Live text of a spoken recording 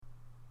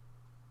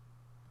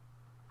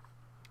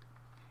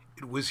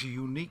It was a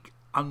unique,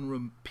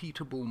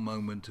 unrepeatable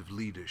moment of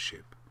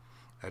leadership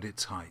at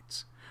its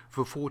heights.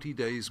 For 40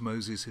 days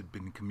Moses had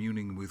been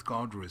communing with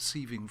God,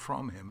 receiving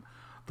from him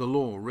the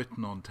law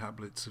written on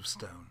tablets of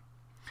stone.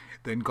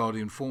 Then God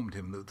informed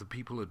him that the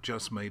people had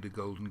just made a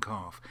golden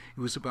calf.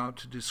 He was about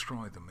to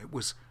destroy them. It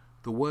was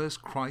the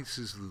worst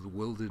crisis of the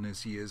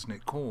wilderness years, and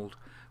it called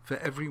for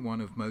every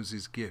one of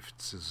Moses'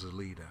 gifts as a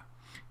leader.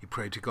 He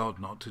prayed to God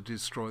not to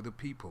destroy the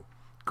people.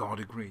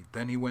 God agreed.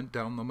 Then he went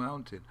down the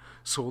mountain,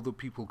 saw the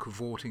people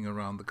cavorting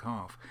around the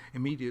calf.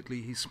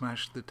 Immediately he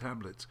smashed the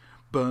tablets,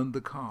 burned the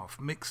calf,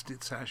 mixed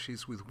its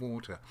ashes with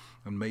water,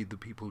 and made the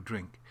people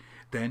drink.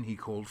 Then he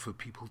called for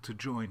people to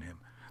join him.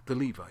 The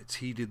Levites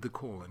heeded the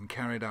call and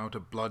carried out a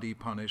bloody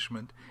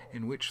punishment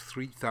in which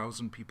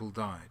 3,000 people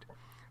died.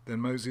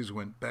 Then Moses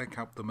went back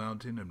up the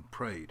mountain and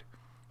prayed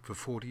for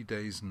 40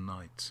 days and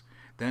nights.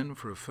 Then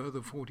for a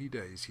further 40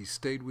 days he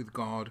stayed with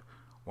God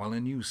while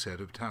a new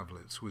set of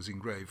tablets was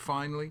engraved.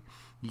 Finally,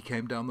 he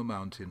came down the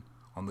mountain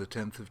on the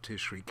 10th of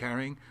Tishri,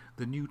 carrying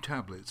the new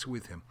tablets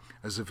with him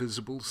as a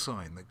visible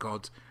sign that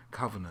God's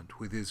covenant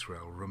with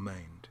Israel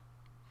remained.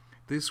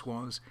 This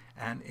was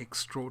an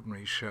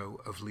extraordinary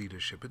show of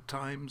leadership, at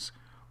times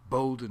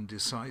bold and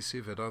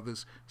decisive, at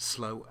others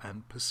slow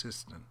and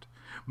persistent.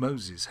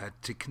 Moses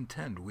had to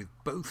contend with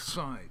both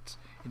sides,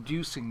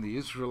 inducing the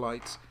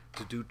Israelites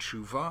to do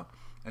tshuva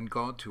and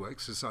God to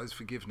exercise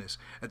forgiveness.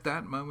 At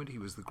that moment he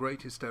was the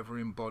greatest ever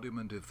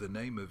embodiment of the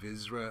name of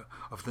Israel,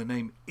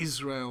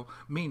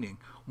 meaning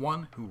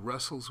one who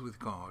wrestles with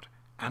God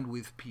and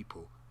with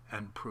people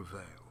and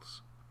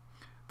prevails.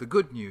 The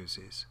good news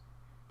is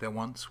there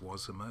once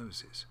was a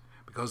Moses.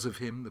 Because of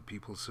him the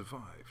people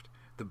survived.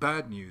 The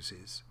bad news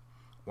is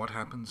what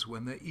happens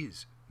when there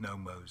is no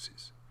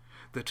Moses.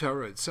 The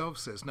Torah itself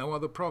says no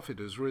other prophet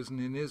has risen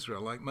in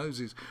Israel like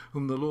Moses,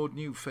 whom the Lord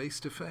knew face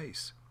to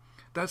face.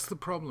 That's the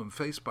problem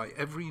faced by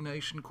every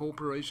nation,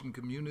 corporation,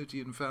 community,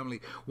 and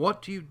family.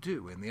 What do you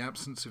do in the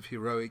absence of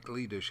heroic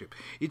leadership?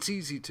 It's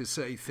easy to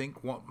say,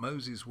 think what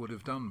Moses would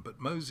have done,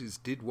 but Moses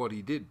did what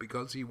he did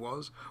because he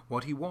was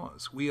what he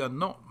was. We are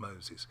not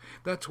Moses.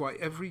 That's why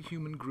every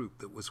human group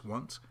that was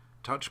once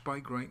touched by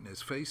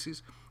greatness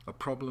faces a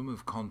problem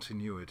of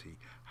continuity.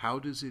 How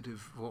does it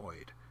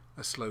avoid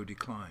a slow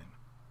decline?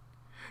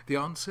 The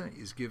answer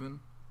is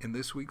given in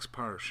this week's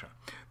parasha.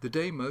 The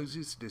day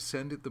Moses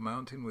descended the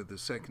mountain with the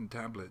second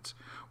tablets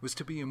was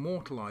to be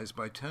immortalized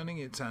by turning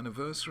its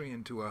anniversary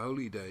into a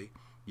holy day,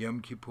 Yom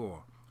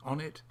Kippur. On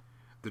it,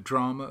 the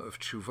drama of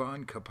tshuva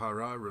and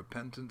kapara,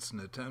 repentance and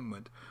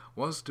atonement,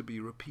 was to be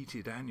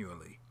repeated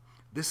annually.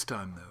 This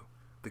time, though,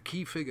 the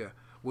key figure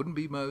wouldn't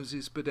be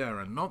Moses but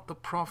Aaron, not the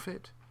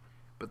prophet,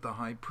 but the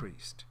high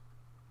priest.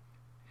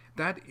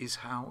 That is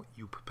how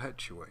you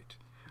perpetuate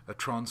a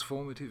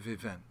transformative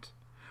event,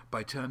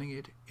 by turning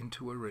it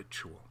into a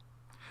ritual.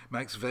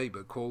 Max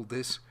Weber called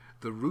this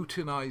the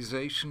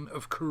routinization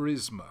of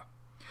charisma.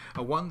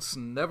 A once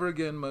and never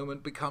again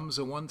moment becomes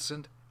a once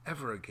and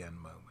ever again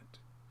moment.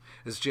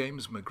 As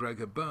James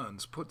MacGregor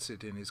Burns puts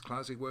it in his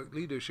classic work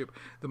Leadership,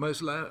 the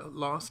most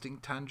lasting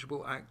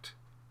tangible act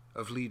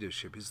of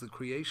leadership is the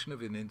creation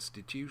of an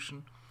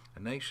institution,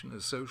 a nation,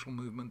 a social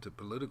movement, a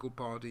political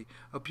party,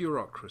 a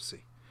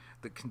bureaucracy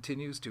that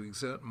continues to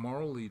exert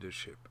moral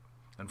leadership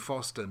and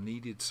foster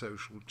needed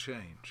social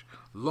change,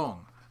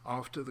 long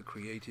after the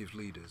creative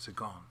leaders are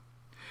gone.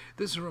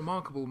 There's a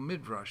remarkable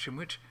midrash in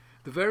which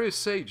the various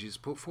sages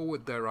put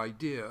forward their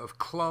idea of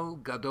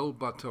klal gadol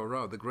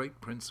b'Torah, the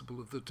great principle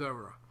of the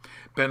Torah.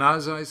 Ben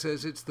Azai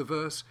says it's the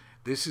verse,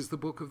 "This is the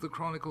book of the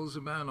Chronicles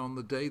of Man. On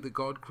the day that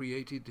God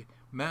created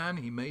man,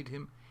 he made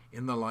him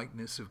in the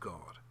likeness of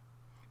God."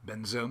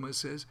 Ben Zoma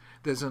says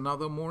there's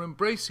another more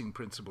embracing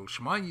principle,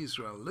 Shema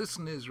Yisrael,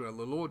 listen Israel,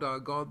 the Lord our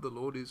God, the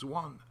Lord is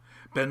one.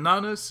 Ben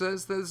Nana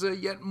says there's a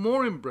yet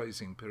more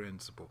embracing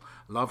principle,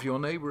 love your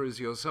neighbor as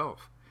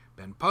yourself.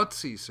 Ben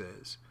Patsi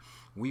says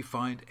we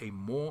find a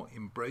more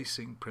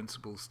embracing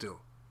principle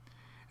still.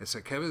 The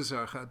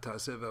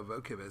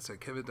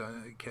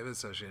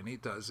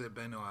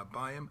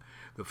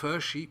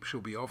first sheep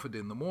shall be offered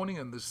in the morning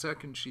and the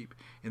second sheep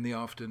in the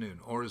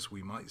afternoon, or as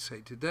we might say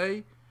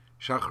today,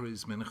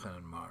 Shachris, Mincha,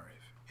 and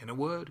Mariv. In a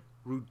word,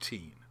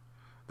 routine.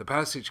 The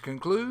passage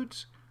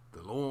concludes,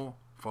 the law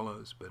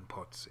follows Ben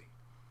Potzi.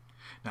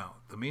 Now,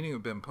 the meaning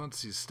of Ben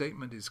Potzi's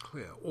statement is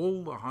clear.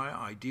 All the high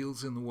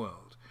ideals in the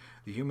world,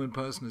 the human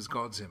person as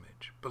God's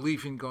image,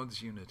 belief in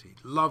God's unity,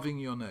 loving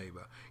your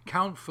neighbor,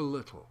 count for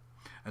little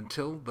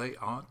until they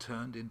are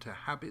turned into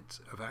habits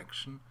of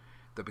action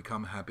that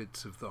become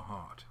habits of the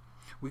heart.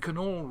 We can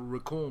all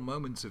recall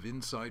moments of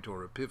insight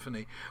or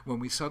epiphany when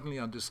we suddenly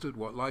understood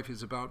what life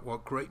is about,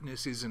 what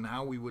greatness is, and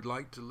how we would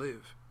like to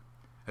live.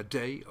 A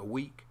day, a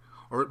week,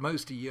 or at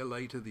most a year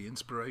later, the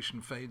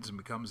inspiration fades and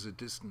becomes a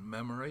distant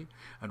memory,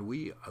 and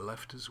we are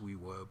left as we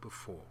were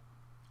before,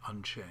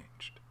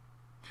 unchanged.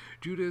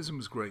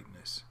 Judaism's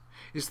greatness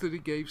is that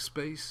it gave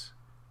space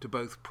to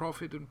both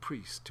prophet and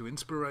priest, to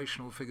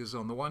inspirational figures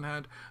on the one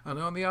hand, and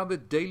on the other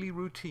daily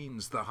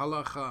routines, the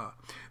halakha,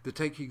 that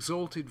take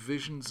exalted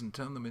visions and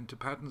turn them into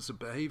patterns of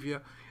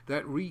behavior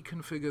that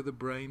reconfigure the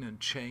brain and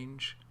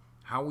change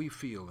how we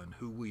feel and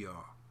who we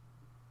are.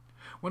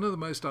 One of the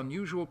most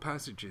unusual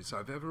passages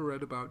I've ever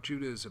read about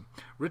Judaism,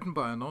 written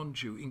by a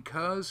non-Jew,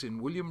 occurs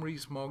in William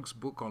Rees-Mogg's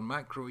book on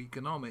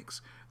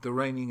macroeconomics, The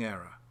Reigning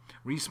Era.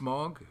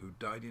 Rees-Mogg, who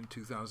died in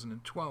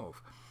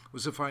 2012,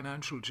 was a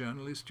financial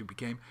journalist who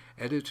became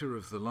editor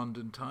of the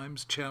London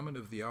Times, chairman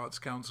of the Arts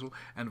Council,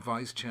 and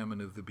vice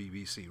chairman of the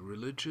BBC.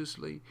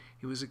 Religiously,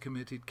 he was a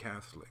committed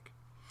Catholic.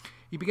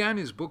 He began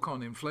his book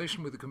on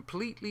inflation with a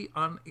completely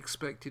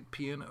unexpected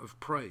paean of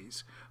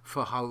praise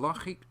for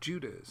halachic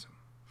Judaism.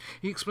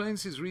 He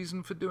explains his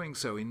reason for doing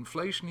so.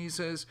 Inflation, he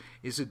says,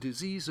 is a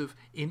disease of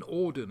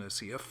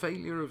inordinacy, a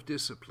failure of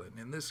discipline,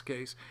 in this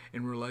case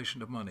in relation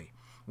to money.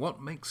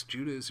 What makes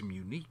Judaism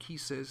unique, he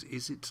says,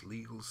 is its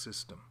legal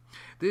system.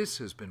 This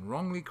has been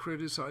wrongly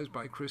criticized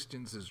by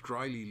Christians as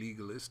dryly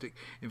legalistic.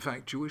 In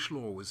fact, Jewish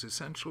law was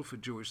essential for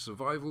Jewish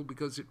survival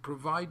because it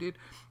provided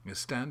a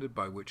standard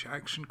by which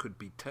action could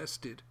be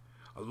tested,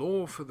 a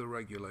law for the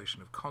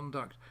regulation of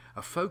conduct,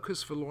 a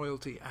focus for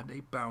loyalty, and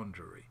a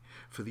boundary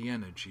for the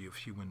energy of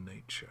human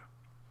nature.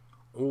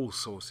 All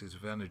sources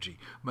of energy,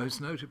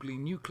 most notably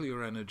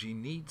nuclear energy,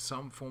 need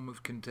some form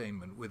of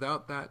containment.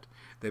 Without that,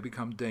 they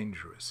become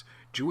dangerous.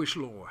 Jewish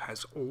law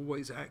has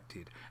always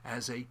acted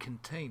as a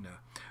container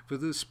for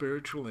the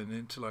spiritual and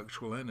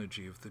intellectual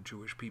energy of the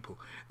Jewish people.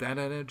 That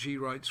energy,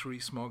 writes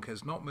Rees-Mogg,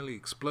 has not merely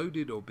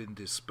exploded or been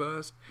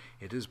dispersed,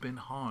 it has been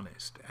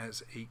harnessed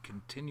as a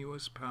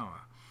continuous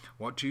power.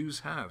 What Jews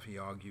have, he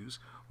argues,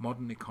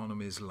 modern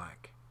economies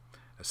lack.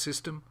 A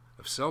system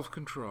of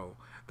self-control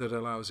that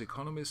allows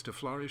economies to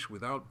flourish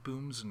without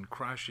booms and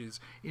crashes,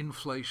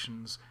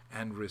 inflations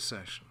and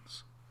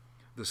recessions.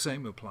 The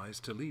same applies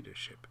to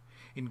leadership.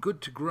 In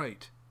Good to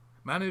Great,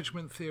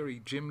 management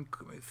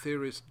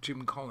theorist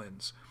Jim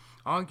Collins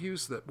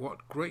argues that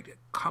what great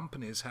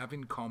companies have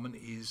in common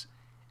is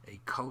a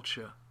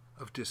culture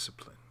of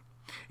discipline.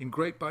 In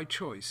Great by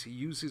Choice, he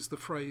uses the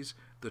phrase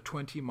the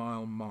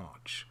 20-mile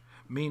march,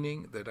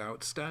 meaning that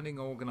outstanding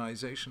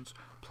organizations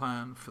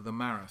plan for the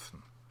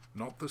marathon,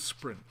 not the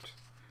sprint.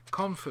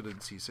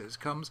 Confidence, he says,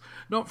 comes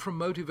not from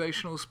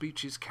motivational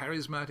speeches,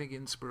 charismatic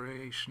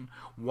inspiration,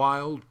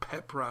 wild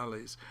pep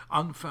rallies,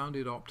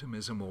 unfounded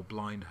optimism, or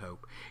blind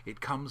hope.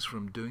 It comes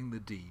from doing the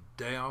deed,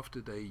 day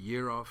after day,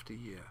 year after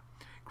year.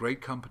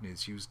 Great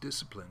companies use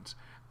disciplines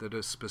that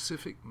are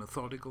specific,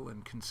 methodical,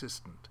 and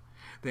consistent.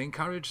 They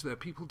encourage their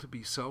people to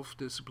be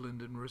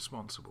self-disciplined and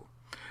responsible.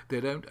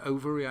 They don't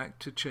overreact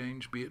to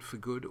change, be it for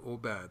good or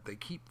bad. They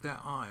keep their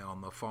eye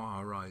on the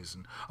far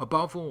horizon.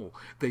 Above all,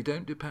 they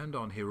don't depend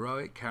on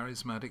heroic,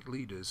 charismatic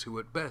leaders who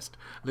at best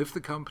lift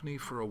the company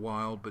for a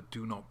while but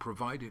do not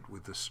provide it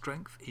with the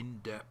strength in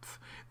depth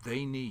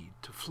they need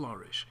to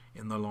flourish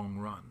in the long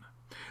run.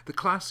 The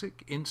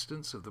classic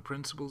instance of the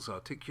principles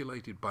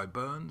articulated by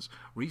Burns,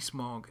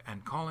 Rees-Mogg,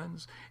 and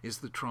Collins is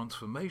the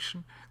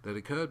transformation that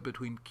occurred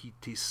between Ki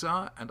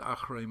Tisa and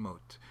Achrei,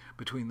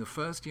 between the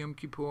first Yom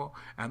Kippur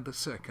and the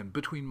second,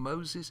 between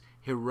Moses'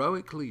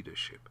 heroic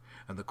leadership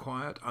and the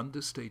quiet,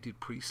 understated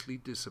priestly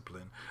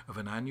discipline of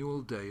an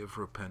annual day of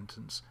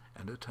repentance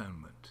and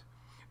atonement.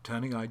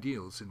 Turning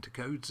ideals into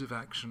codes of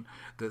action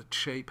that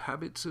shape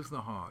habits of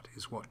the heart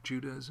is what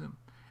Judaism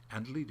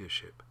and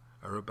leadership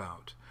are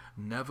about.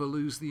 Never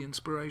lose the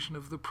inspiration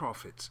of the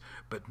prophets,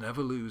 but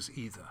never lose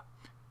either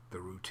the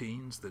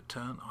routines that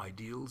turn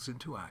ideals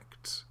into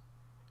acts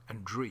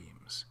and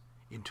dreams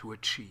into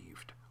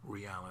achieved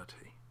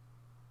reality.